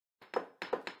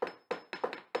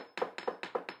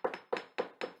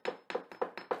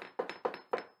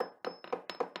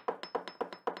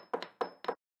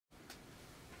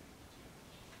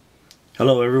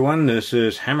Hello everyone, this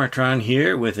is HammerTron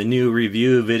here with a new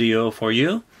review video for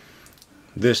you.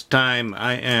 This time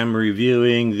I am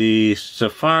reviewing the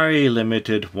Safari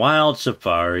Limited Wild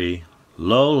Safari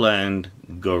Lowland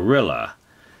Gorilla.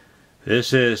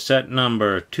 This is set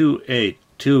number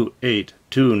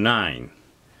 282829.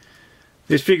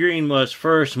 This figurine was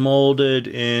first molded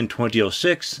in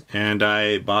 2006 and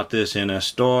I bought this in a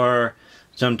store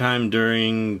sometime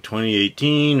during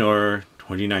 2018 or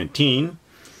 2019.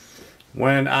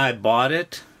 When I bought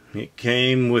it, it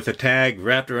came with a tag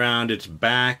wrapped around its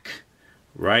back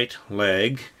right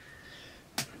leg.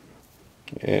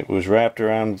 It was wrapped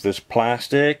around this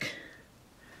plastic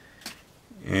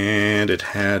and it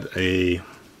had a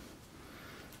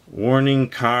warning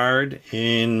card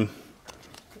in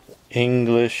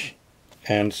English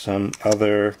and some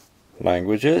other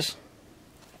languages.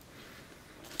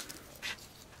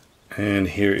 And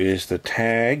here is the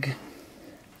tag.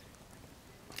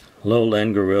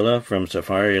 Lowland Gorilla from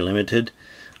Safari Limited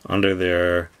under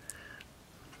their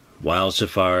Wild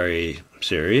Safari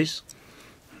series.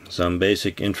 Some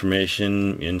basic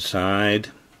information inside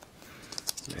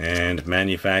and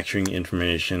manufacturing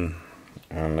information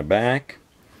on the back.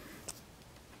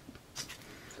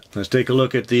 Let's take a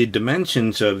look at the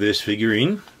dimensions of this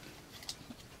figurine.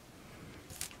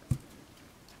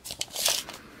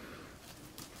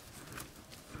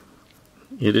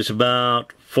 It is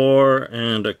about 4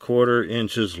 1/4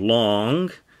 inches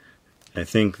long. I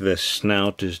think the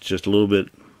snout is just a little bit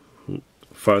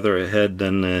farther ahead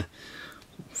than the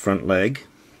front leg.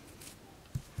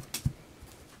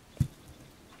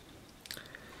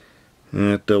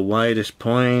 At the widest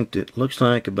point, it looks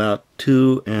like about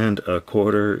 2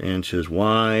 1/4 inches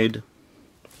wide.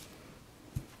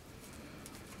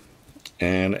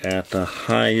 And at the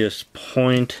highest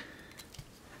point,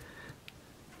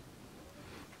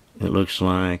 it looks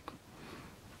like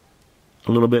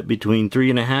a little bit between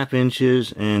 3 1/2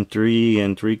 inches and 3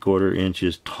 3/4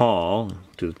 inches tall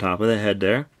to the top of the head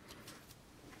there.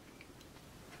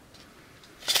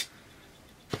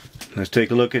 Let's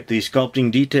take a look at the sculpting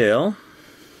detail.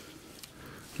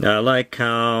 Now I like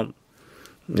how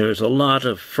there's a lot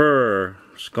of fur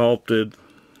sculpted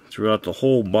throughout the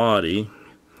whole body,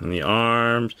 and the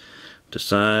arms, the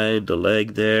side, the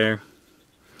leg there,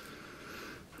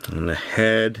 and the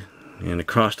head, and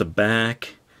across the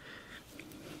back.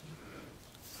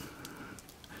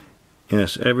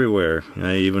 Yes, everywhere.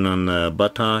 Even on the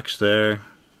buttocks there.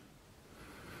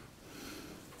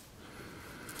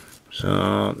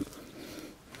 So,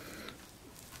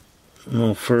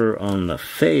 no fur on the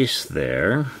face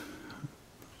there.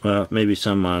 Well, maybe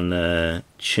some on the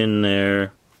chin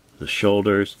there, the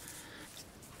shoulders.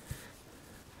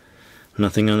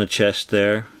 Nothing on the chest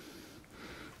there.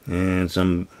 And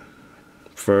some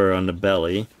fur on the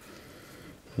belly.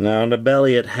 Now on the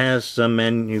belly it has some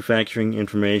manufacturing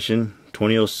information,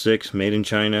 2006, made in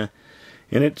China,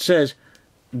 and it says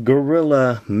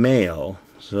gorilla male.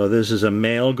 So this is a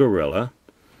male gorilla.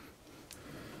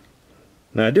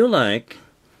 Now I do like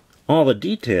all the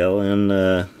detail in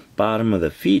the bottom of the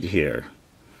feet here.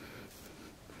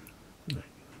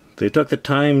 They took the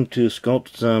time to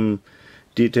sculpt some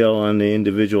detail on the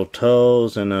individual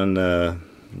toes and on the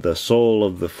sole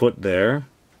of the foot there.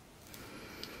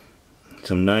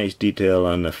 Some nice detail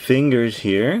on the fingers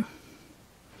here.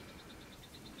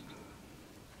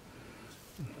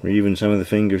 Or even some of the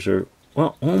fingers are,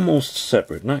 well, almost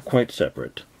separate, not quite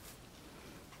separate.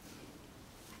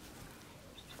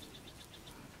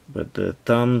 But the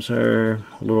thumbs are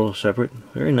a little separate.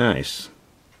 Very nice.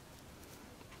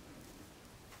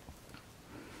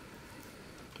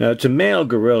 Now it's a male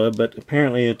gorilla, but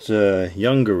apparently it's a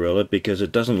young gorilla because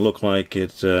it doesn't look like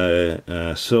it's a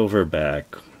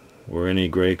silverback or any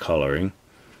gray coloring.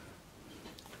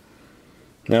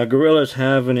 Now gorillas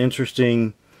have an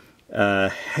interesting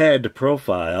head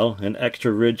profile, an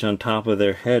extra ridge on top of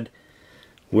their head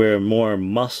where more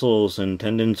muscles and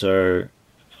tendons are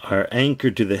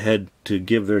anchored to the head to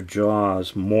give their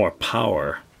jaws more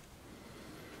power.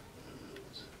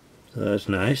 So that's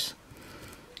nice.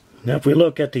 Now if we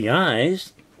look at the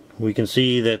eyes, we can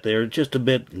see that they're just a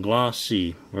bit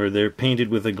glossy, or they're painted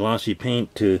with a glossy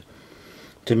paint to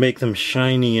make them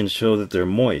shiny and show that they're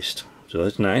moist. So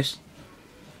that's nice.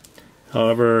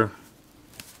 However,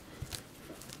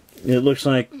 it looks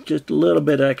like just a little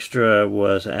bit extra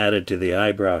was added to the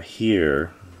eyebrow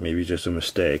here. Maybe just a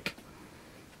mistake.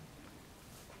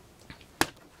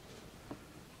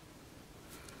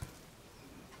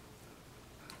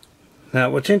 Now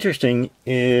what's interesting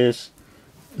is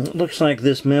it looks like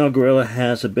this male gorilla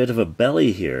has a bit of a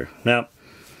belly here. Now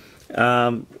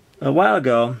A while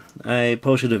ago, I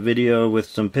posted a video with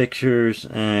some pictures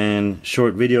and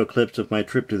short video clips of my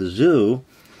trip to the zoo,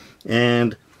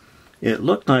 and it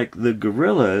looked like the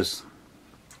gorillas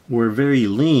were very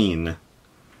lean.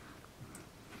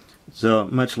 So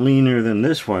much leaner than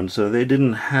this one, so they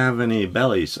didn't have any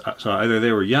bellies. So either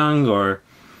they were young or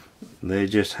they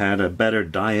just had a better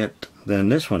diet than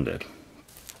this one did.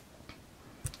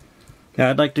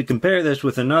 Now I'd like to compare this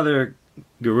with another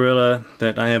gorilla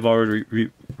that I have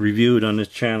already reviewed on this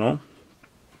channel,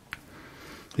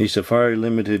 the Safari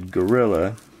Ltd.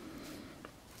 Gorilla.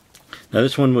 Now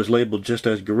this one was labeled just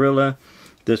as Gorilla.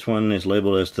 This one is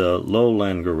labeled as the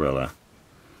Lowland Gorilla.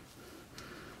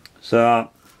 So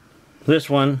this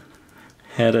one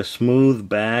had a smooth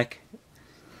back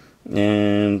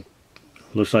and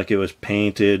looks like it was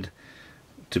painted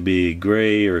to be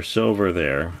gray or silver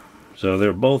there. So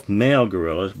they're both male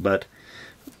gorillas, but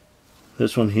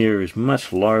this one here is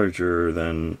much larger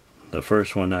than the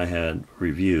first one I had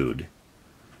reviewed.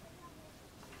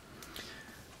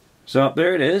 So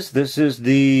there it is. This is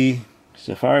the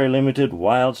Safari Ltd.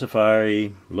 Wild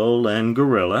Safari Lowland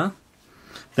Gorilla.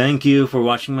 Thank you for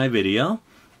watching my video.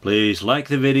 Please like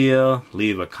the video,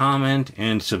 leave a comment,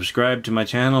 and subscribe to my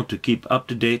channel to keep up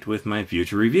to date with my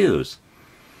future reviews.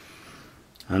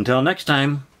 Until next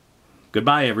time,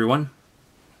 goodbye everyone.